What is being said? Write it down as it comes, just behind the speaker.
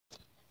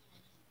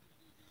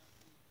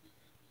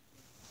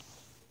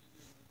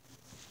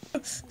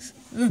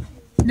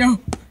No!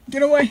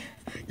 Get away!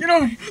 Get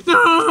away!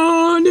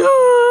 No! No!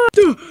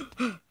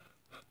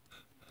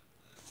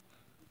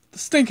 The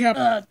stink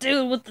happened.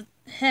 Dude, what the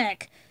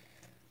heck?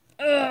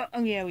 Oh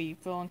yeah, we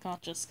fell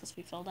unconscious because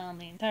we fell down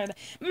the entire day.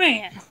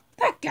 Man,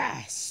 that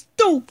guy's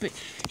stupid.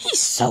 He's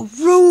so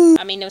rude.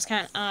 I mean, it was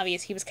kind of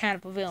obvious he was kind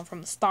of a villain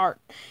from the start.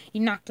 He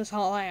knocked us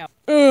all out.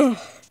 Ugh.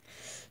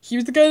 He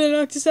was the guy that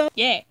knocked us out?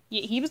 Yeah,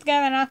 he was the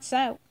guy that knocked us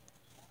out.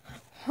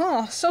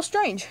 Huh, so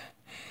strange.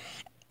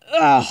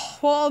 Ugh.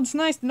 Well, it's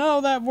nice to know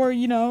that we're,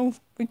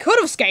 we could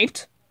have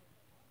escaped.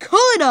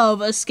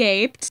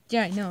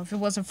 Yeah, I know, if it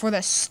wasn't for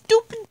that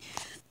stupid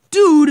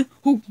dude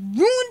who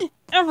ruined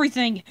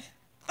everything.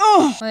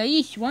 Oh! Well, at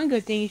least one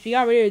good thing is we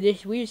got rid of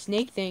this weird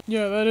snake thing.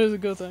 Yeah, that is a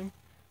good thing.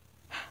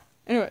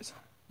 Anyways,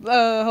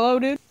 hello,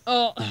 dude?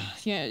 Oh,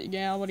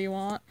 yeah, what do you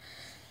want?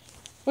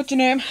 What's your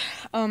name?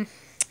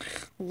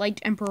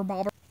 Light Emperor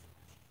Bobber.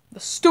 The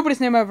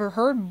stupidest name I've ever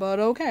heard, but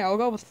okay, I'll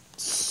go with it.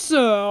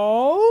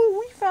 So,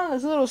 we found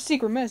this little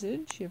secret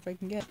message, if I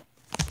can get it.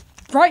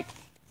 Right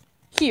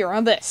here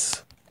on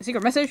this. A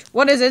secret message?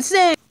 What does it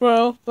say?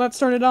 Well, let's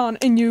turn it on,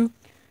 and you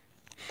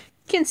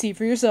can see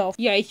for yourself.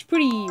 Yeah, it's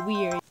pretty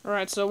weird.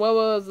 Alright, so what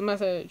was the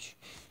message?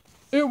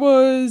 It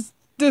was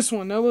this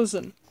one. Now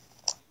listen.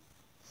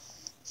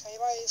 If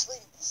anybody is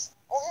reading this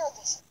or hearing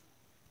this,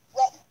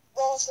 run,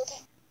 it's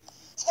okay.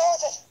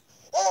 Start it.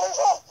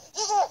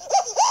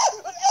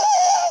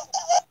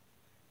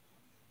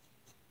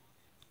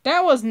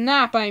 That was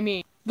not by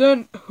me.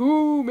 Then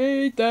who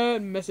made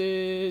that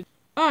message?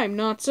 I'm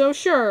not so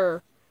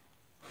sure.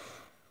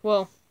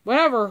 Well,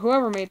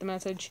 whoever made the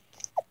message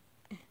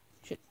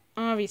should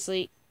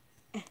obviously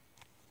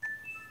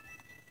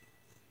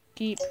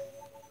keep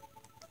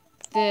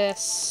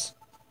this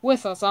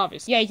with us,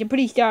 obviously. Yeah, it's a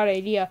pretty smart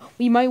idea.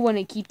 We might want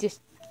to keep this...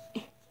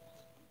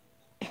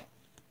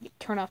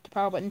 Turn off the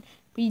power button.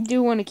 We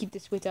do want to keep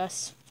this with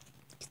us.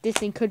 This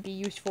thing could be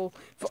useful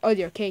for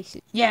other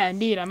cases. Yeah,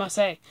 indeed, I must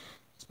say.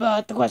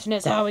 But the question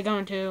is, how are we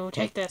going to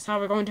take this? How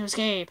are we going to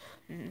escape?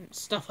 And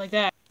stuff like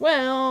that.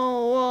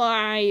 Well,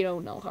 I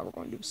don't know how we're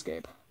going to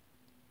escape.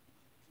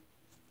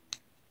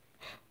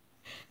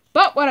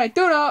 But what I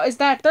do know is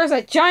that there's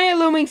a giant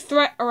looming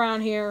threat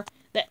around here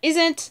that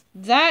isn't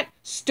that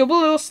stupid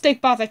little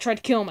steak bot that tried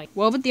to kill me.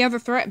 What would the other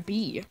threat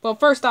be? Well,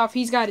 first off,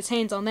 he's got his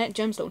hands on that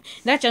gemstone.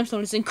 That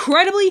gemstone is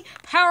incredibly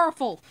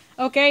powerful,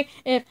 okay?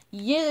 If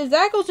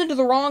that goes into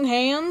the wrong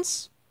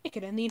hands, it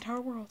could end the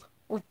entire world.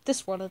 Or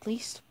this world, at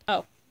least.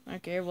 Oh,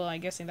 okay, well, I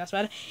guess that's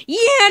about it. Yeah,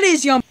 it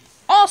is, yum!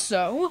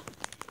 Also,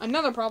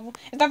 another problem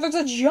is that there's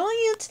a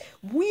giant,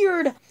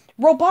 weird,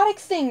 robotic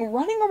thing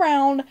running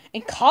around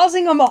and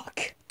causing a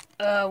muck.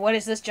 What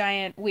is this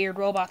giant, weird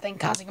robot thing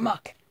causing a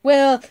muck?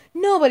 Well,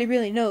 nobody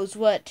really knows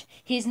what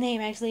his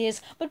name actually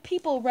is, but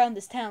people around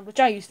this town, which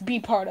I used to be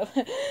part of,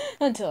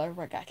 until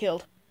everyone got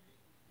killed.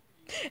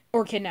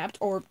 Or kidnapped,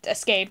 or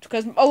escaped,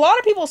 because a lot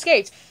of people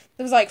escaped.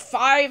 There was like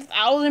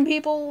 5,000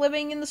 people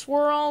living in this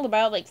world,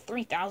 about like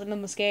 3,000 of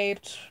them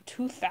escaped,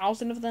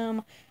 2,000 of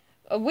them.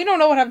 We don't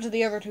know what happened to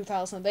the other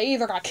 2,000. They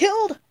either got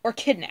killed or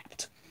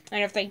kidnapped.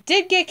 And if they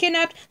did get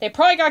kidnapped, they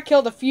probably got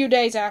killed a few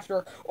days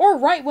after. Or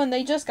right when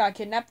they just got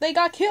kidnapped, they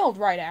got killed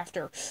right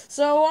after.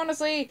 So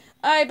honestly,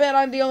 I bet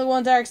I'm the only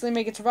one to actually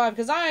make it survive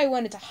because I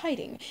went into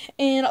hiding.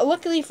 And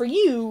luckily for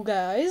you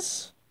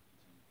guys,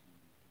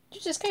 you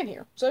just came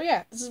here. So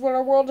yeah, this is what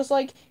our world is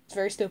like. It's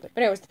very stupid.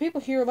 But anyways, the people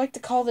here like to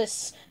call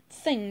this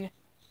thing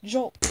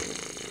Jolt.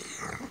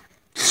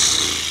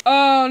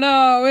 Oh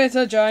no, it's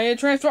a giant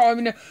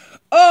transformer.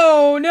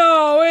 Oh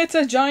no, it's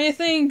a giant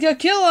thing to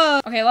kill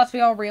us! Okay, let's be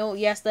all real.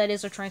 Yes, that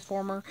is a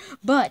transformer,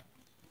 but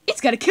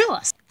it's gonna kill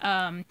us.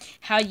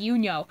 How do you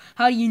know?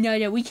 How do you know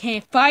that we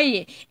can't fight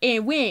it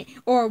and win,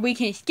 or we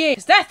can escape?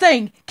 Because that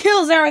thing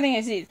kills everything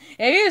it sees.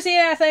 If you see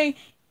that thing,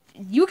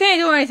 you can't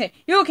do anything.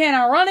 You can't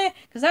outrun it,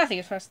 because that thing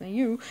is faster than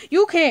you.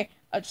 You can't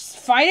just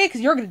fight it, because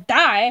you're gonna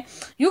die.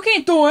 You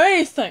can't do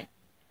anything.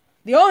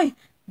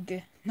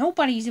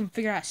 Nobody's even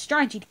figured out a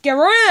strategy to get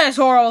rid of this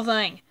horrible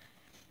thing.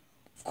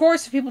 Of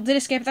course, if people did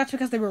escape, that's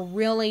because they were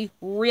really,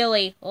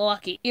 really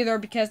lucky. Either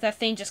because that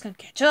thing just couldn't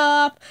catch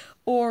up,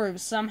 or it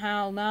was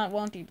somehow not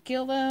wanting to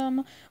kill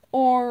them,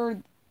 or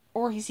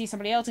he sees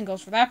somebody else and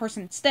goes for that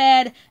person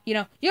instead. You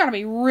know, you gotta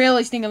be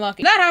really stinking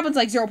lucky. That happens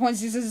like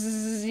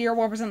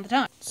 0.01% of the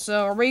time.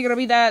 So, are we gonna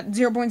be that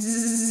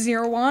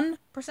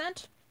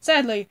 0.01%?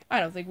 Sadly, I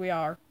don't think we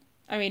are.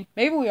 I mean,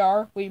 maybe we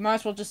are. We might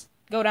as well just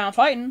go down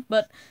fighting,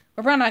 but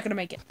we're probably not gonna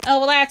make it. Oh,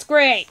 well, that's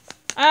great.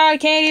 I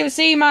can't even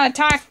see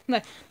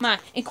the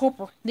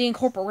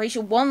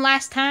incorporation one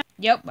last time.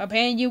 Yep,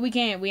 apparently we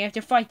can't. We have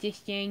to fight this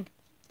thing.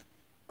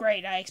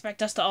 Great, I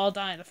expect us to all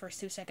die in the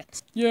first 2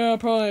 seconds. Yeah,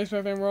 probably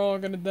expecting we're all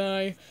gonna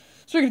die.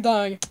 Speaking of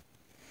dying.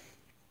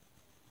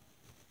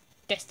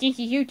 The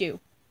stinky you do.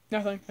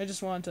 Nothing, I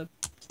just wanted to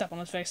step on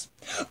his face.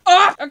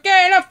 Ah!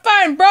 Okay, enough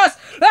fighting, bros!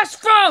 Let's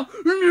go!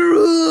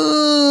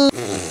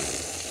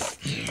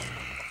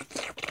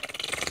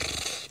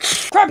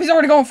 Crap, he's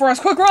already going for us!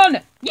 Quick run!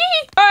 Yee!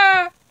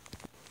 Ah!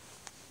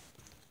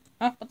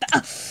 Huh? What the?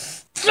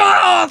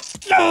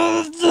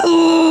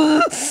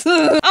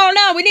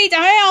 on, we need to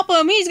help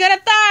him. He's gonna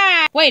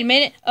die. Wait a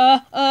minute.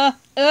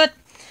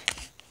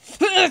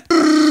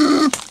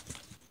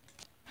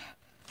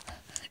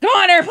 Come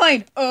on,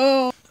 airplane.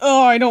 Oh,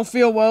 I don't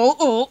feel well.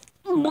 Oh,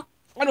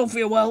 I don't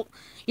feel well.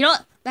 You know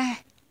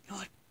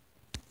what?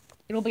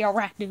 It'll be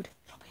alright, dude.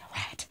 It'll be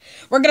alright.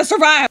 We're gonna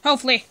survive.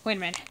 Hopefully. Wait a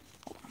minute.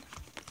 Hold on.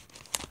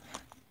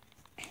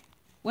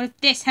 What if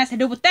this has to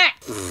do with that?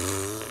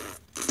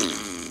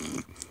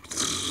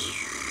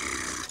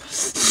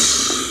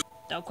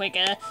 So quick.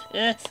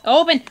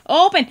 Open.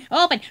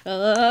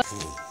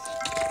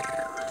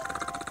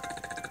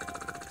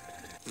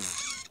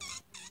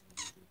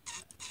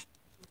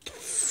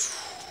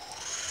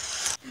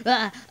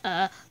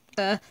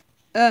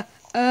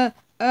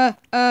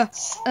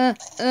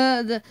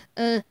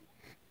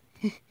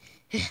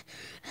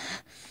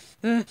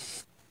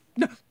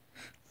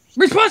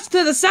 Response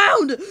to the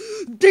sound!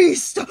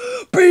 Beast,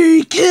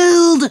 be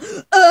killed!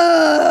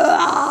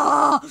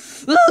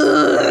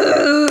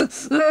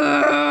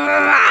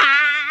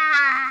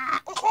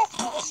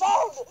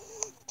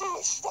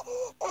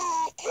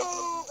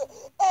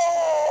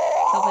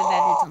 Hopefully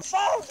that did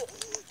something.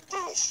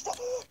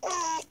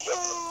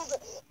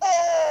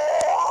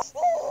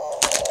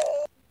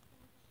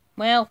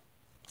 Well,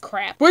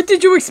 crap. What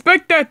did you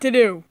expect that to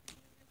do?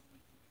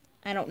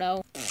 I don't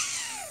know.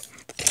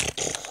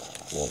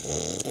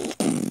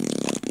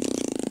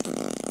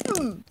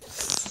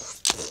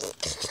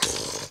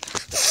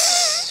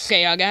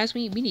 Okay, guys,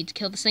 we need to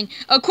kill this thing.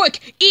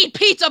 Quick! Eat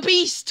pizza,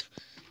 beast!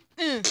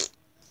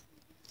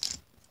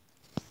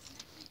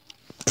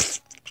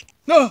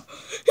 Oh,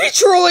 he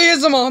truly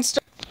is a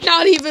monster.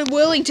 Not even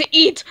willing to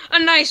eat a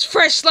nice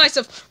fresh slice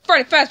of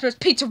Freddy Fazbear's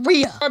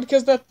Pizzeria.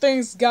 Because that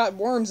thing's got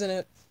worms in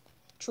it.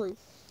 True.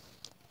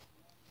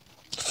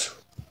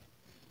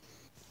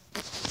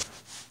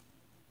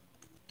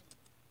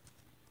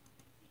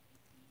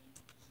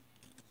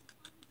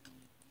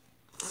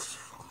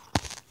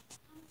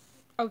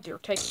 Oh dear,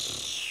 take.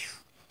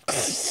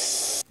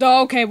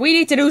 Okay, we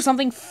need to do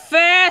something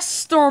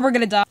fast or we're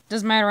gonna die.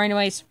 Doesn't matter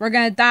anyways. We're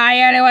gonna die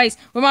anyways.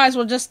 We might as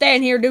well just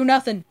stand here and do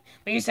nothing.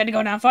 But you said to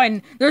go down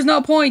fighting. There's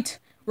no point.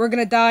 We're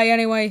gonna die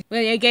anyway. Well,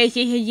 I guess,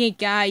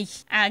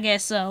 guys. I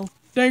guess so.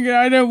 Dang it,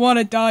 I didn't want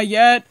to die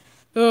yet.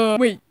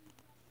 Wait.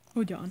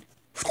 Hold on.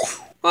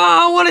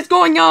 Oh, what is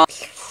going on?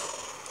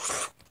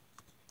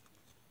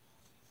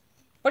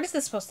 What is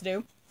this supposed to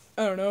do?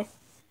 I don't know.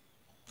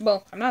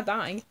 Well, I'm not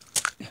dying.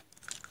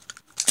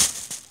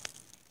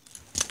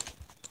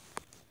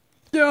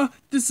 Yeah,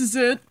 this is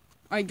it.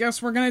 I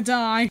guess we're gonna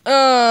die.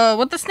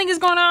 What this thing is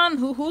going on?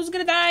 Who's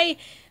gonna die?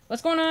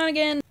 What's going on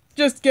again?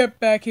 Just get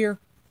back here.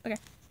 Okay.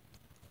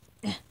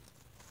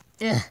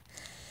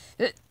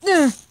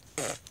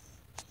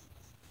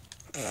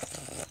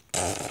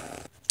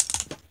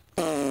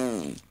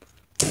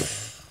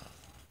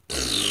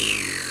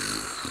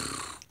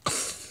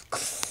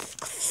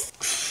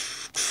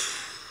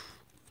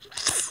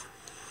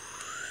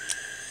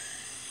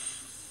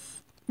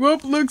 Well,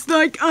 looks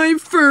like I'm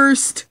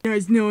first.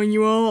 Guys, knowing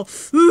you all.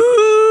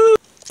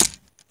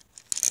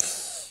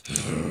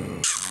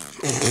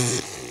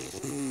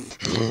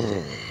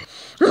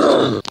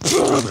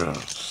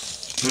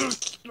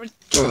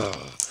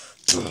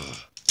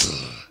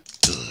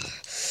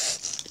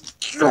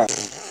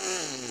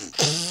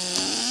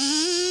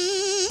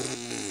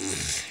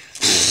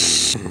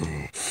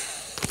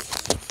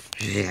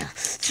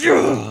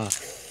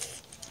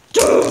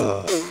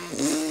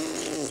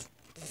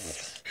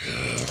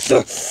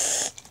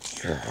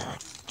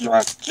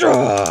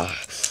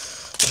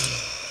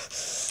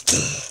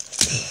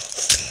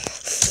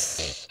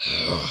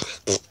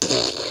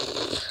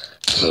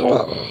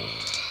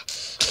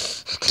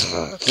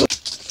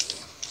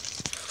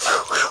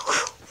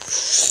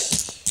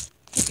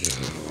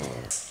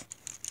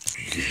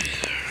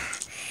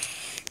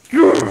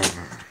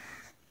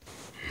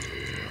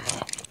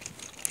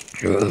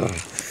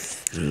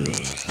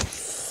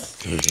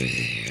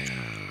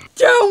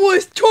 That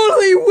was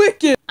totally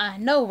wicked! I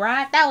know,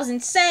 right? That was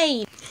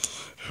insane!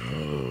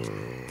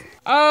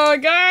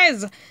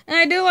 Guys,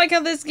 I do like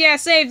how this guy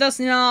saved us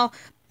and all,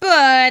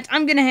 but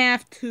I'm gonna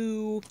have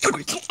to...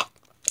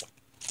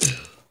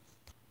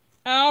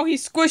 Ow,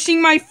 he's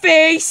squishing my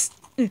face!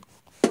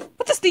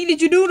 What the thing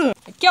did you do to him?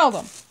 I killed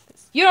him.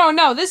 You don't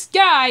know, this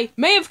guy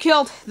may have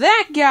killed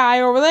that guy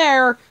over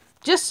there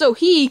just so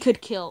he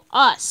could kill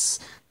us.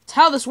 That's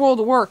how this world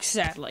works,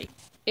 sadly.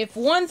 If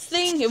one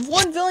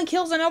villain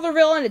kills another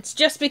villain, it's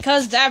just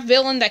because that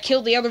villain that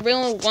killed the other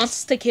villain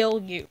wants to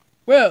kill you.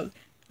 Well,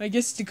 I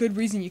guess it's a good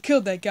reason you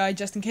killed that guy,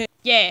 just in case.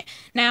 Yeah.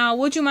 Now,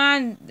 would you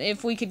mind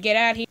if we could get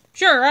out of here?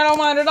 Sure, I don't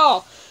mind at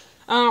all.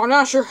 I'm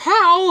not sure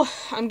how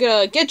I'm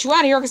gonna get you out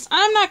of here, because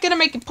I'm not gonna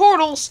make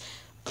portals,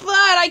 but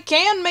I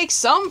can make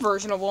some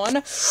version of one.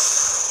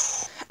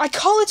 I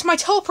call it my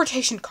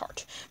teleportation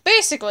cart.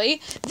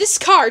 Basically, this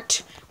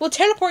cart will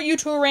teleport you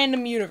to a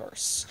random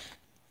universe.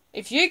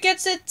 If you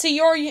gets it to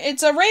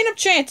it's a random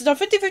chance, it's a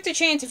 50-50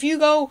 chance if you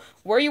go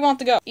where you want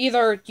to go.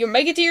 Either you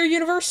make it to your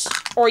universe,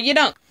 or you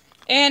don't.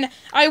 And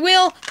I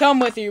will come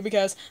with you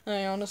because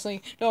I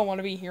honestly don't want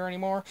to be here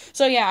anymore.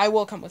 So yeah, I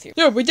will come with you.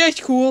 Yeah, but that's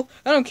cool.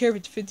 I don't care if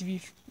it's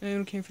 50. I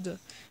don't care if it's a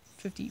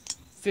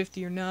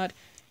 50 or not.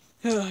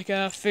 I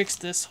gotta fix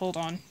this. Hold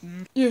on.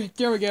 Yeah,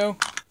 there we go.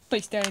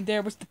 Place down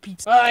there. What's the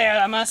pizza? Oh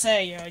yeah, I must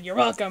say, you're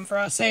welcome for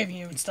us saving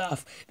you and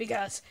stuff.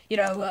 Because,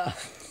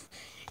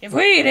 if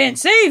we didn't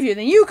save you,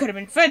 then you could have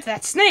been fed to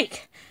that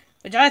snake.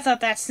 Which I thought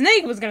that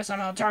snake was gonna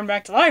somehow turn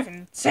back to life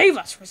and save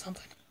us for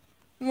something.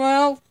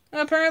 Well,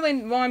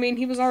 apparently,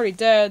 he was already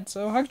dead,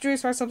 so how could you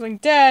expect something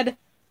dead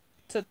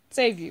to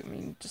save you? I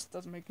mean, it just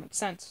doesn't make much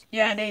sense.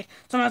 Yeah, indeed.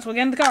 So now we'll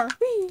get in the car.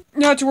 Whee!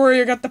 Not to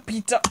worry, I got the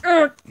pizza.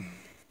 Urgh.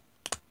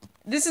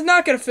 This is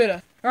not gonna fit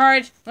us.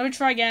 Alright, let me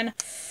try again.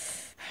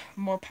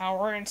 More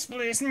power and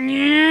please.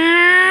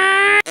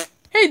 Hey,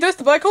 that's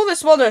the black hole that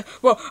swallowed it.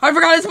 Whoa, I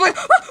forgot it's black.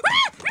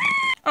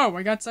 Oh,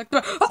 I got sucked.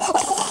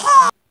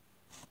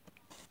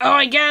 Oh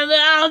my god,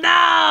 oh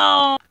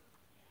no!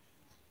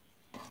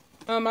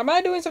 Am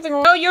I doing something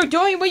wrong? No, you're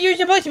doing what you're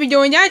supposed to be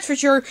doing, that's for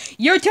sure.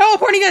 You're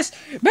teleporting us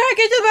back into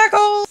the black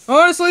hole.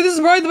 Honestly, this is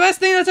probably the best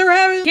thing that's ever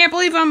happened. Can't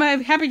believe I'm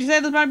happy to say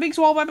this about a big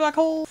swallow by black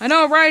hole. I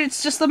know, right?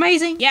 It's just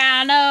amazing.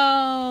 Yeah, I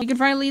know. You can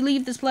finally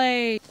leave this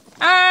place.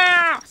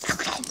 Ah!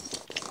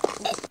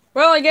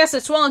 Well, I guess I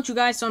swallowed you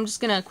guys, so I'm just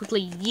gonna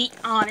quickly yeet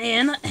on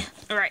in.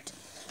 Alright.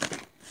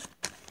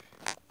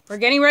 We're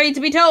getting ready to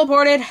be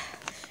teleported.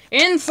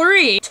 In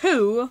 3,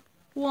 2,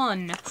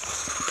 1.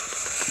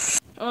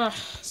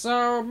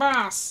 So,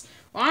 boss,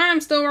 well, I'm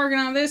still working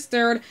on this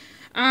third.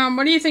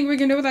 What do you think we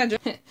can do with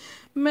that?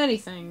 Many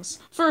things.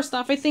 First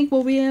off, I think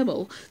we'll be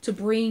able to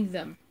bring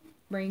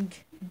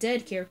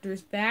dead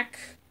characters back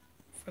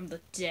from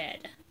the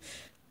dead.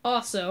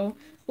 Also,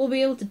 we'll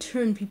be able to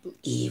turn people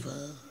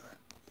evil.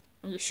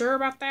 Are you sure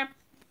about that?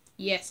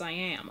 Yes, I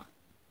am.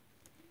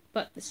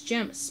 But this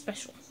gem is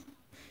special.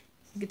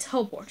 It can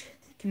teleport.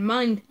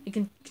 It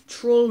can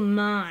control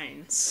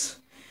minds.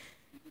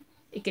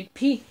 It can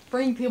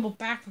bring people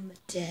back from the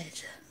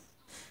dead.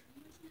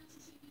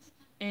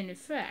 And in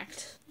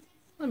fact,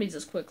 let me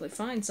just quickly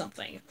find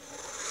something.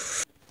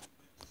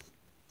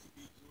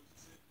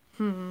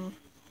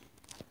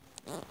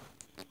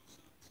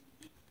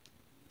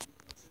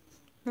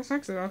 This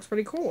actually looks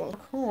pretty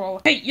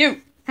cool. Hey,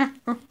 you!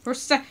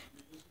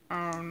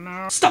 Oh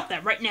no. Stop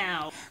that right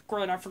now!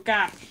 Great, I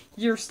forgot.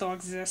 You still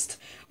exist.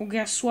 Well,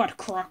 guess what,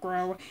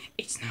 Crocro?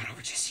 It's not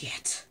over just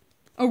yet.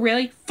 Oh,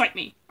 really? Fight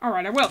me.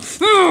 Alright, I will.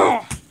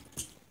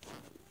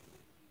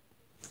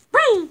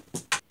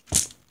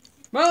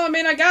 Well,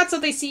 I got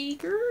something,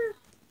 Seeker.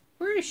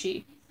 Where is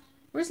she?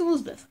 Where's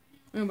Elizabeth?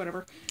 Oh,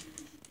 whatever.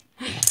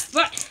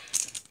 But,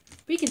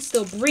 we can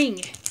still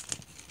bring.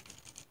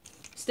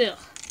 Still,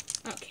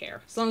 I don't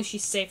care. As long as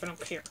she's safe, I don't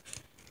care.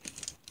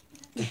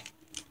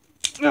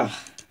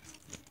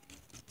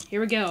 Here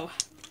we go.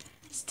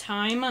 It's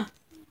time to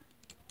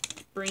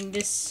bring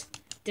this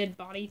dead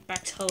body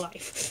back to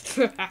life.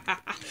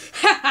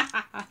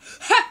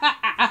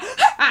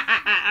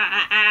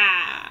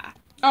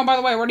 Oh, by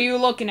the way, what are you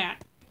looking at?